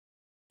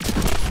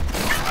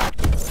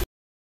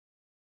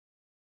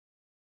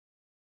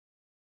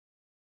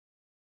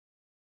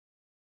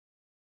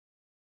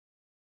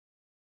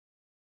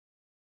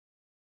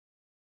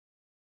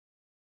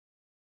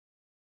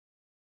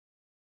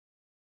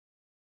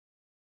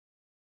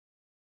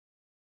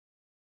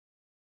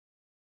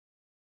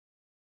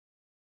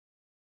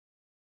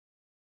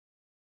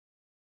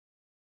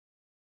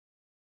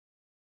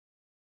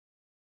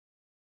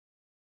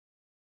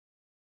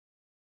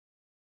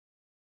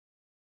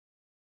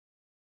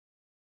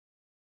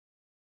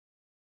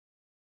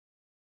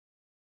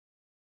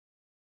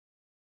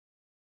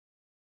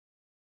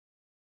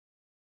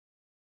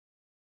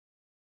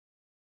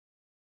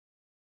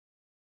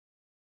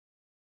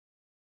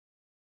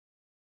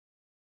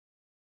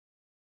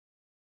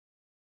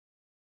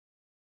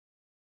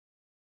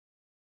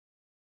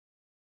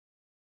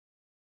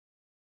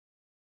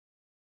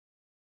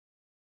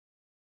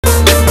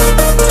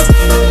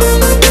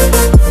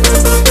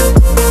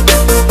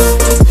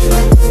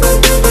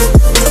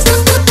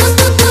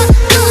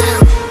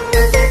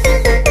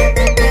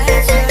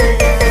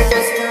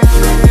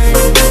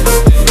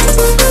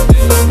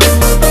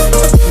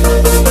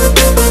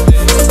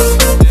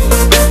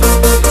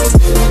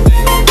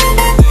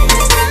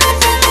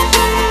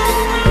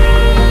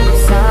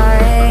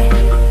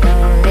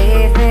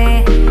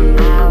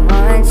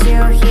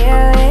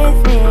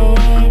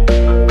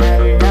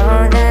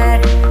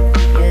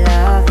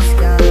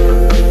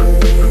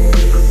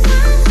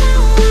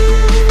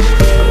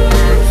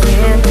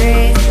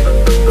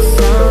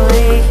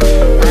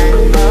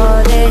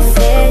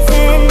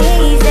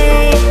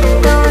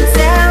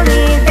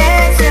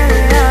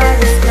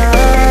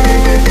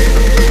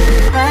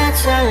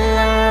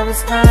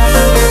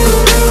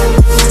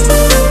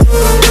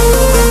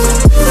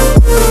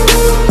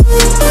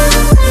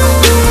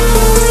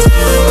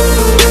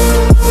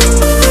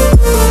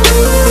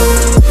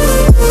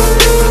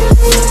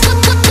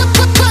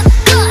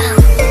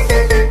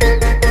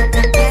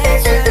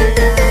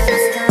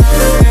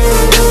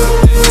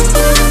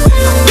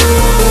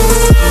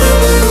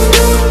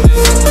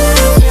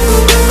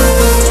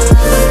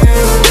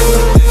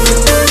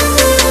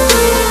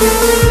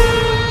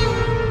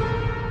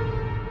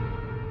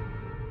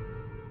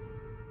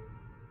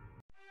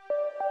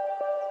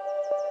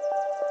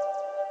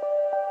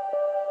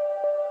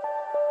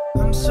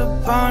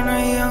Once upon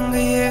a younger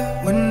year,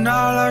 when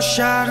all our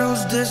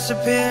shadows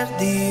disappeared,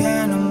 the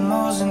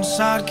animals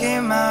inside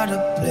came out to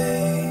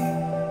play.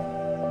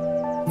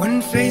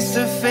 When face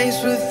to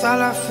face with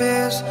all our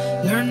fears,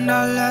 learned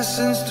our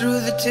lessons through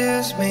the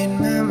tears, made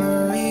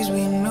memories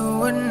we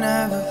knew would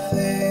never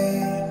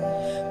fade.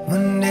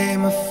 One day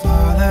my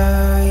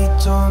father, he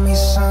told me,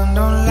 son,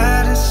 don't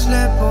let it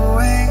slip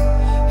away.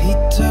 He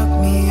took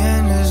me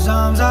in his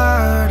arms, I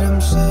heard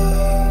him say,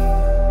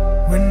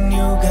 when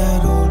you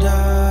get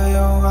older,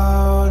 you're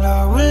wild,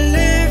 I will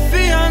live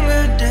for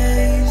younger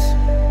days.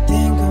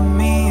 Think of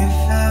me if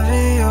ever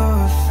you're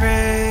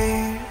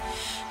afraid.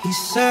 He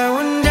said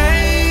one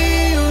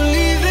day you'll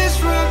leave this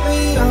world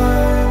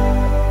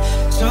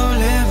behind, so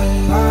live a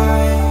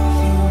life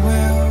you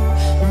will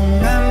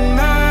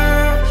remember.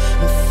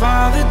 My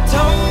father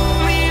told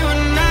me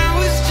when I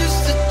was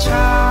just a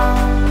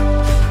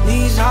child,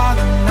 these are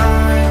the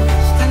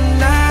nights that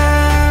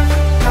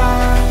never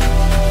die.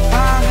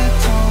 Father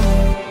told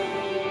me,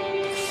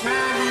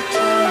 Father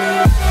told me.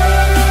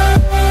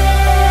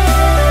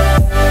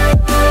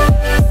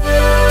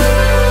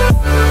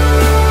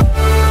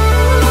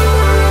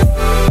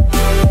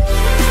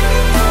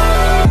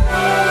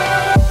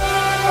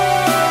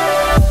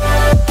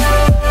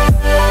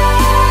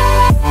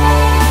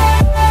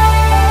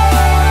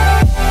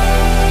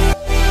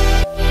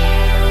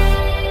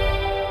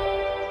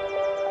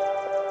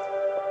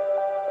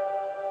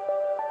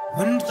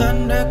 When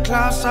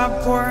thunderclouds are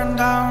pouring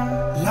down,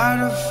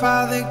 light of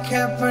fire they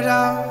can't put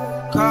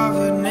out, carve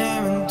your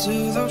name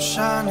into those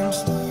shining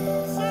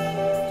stars.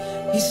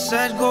 He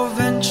said go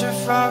venture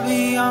far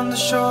beyond the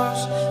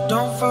shores,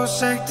 don't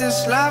forsake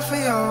this life of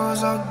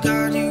yours, I'll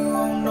guide you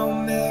home no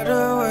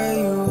matter where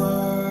you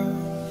are.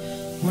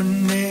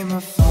 One day my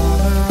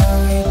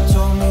father, he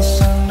told me,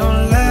 son,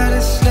 don't let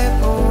it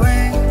slip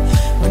away.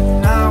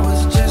 When I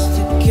was just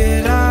a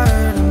kid, I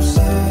heard him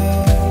say,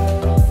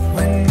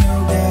 when you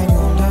get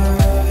older,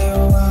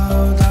 you're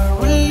wild, I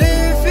will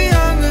live for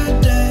younger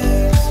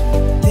days.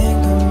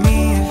 Think of me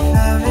if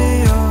ever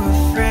you're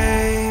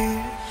afraid.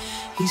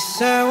 He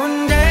said one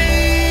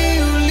day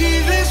you'll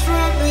leave this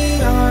world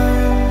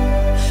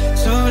behind,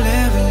 so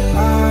live a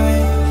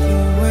life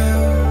you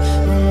will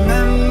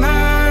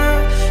remember.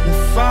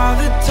 Your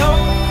father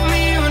told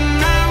me when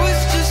I was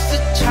just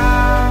a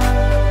child,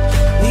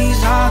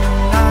 these are the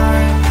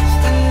nights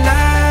that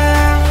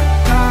never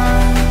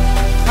die.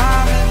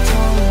 Father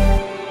told me,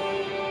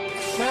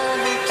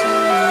 Father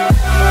told me.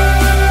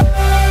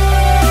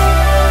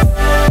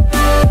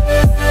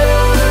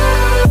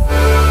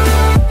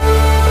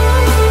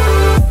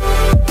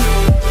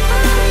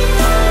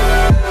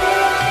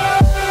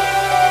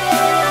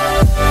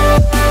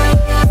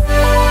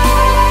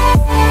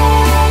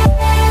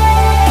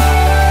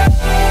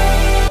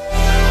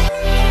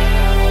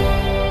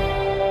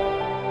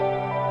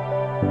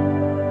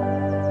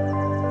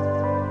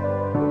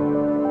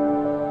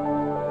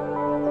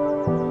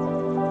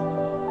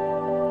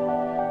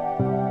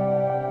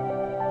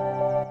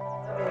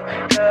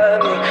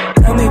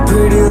 Tell me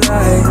pretty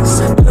lies,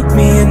 look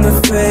me in the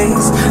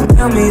face.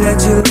 Tell me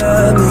that you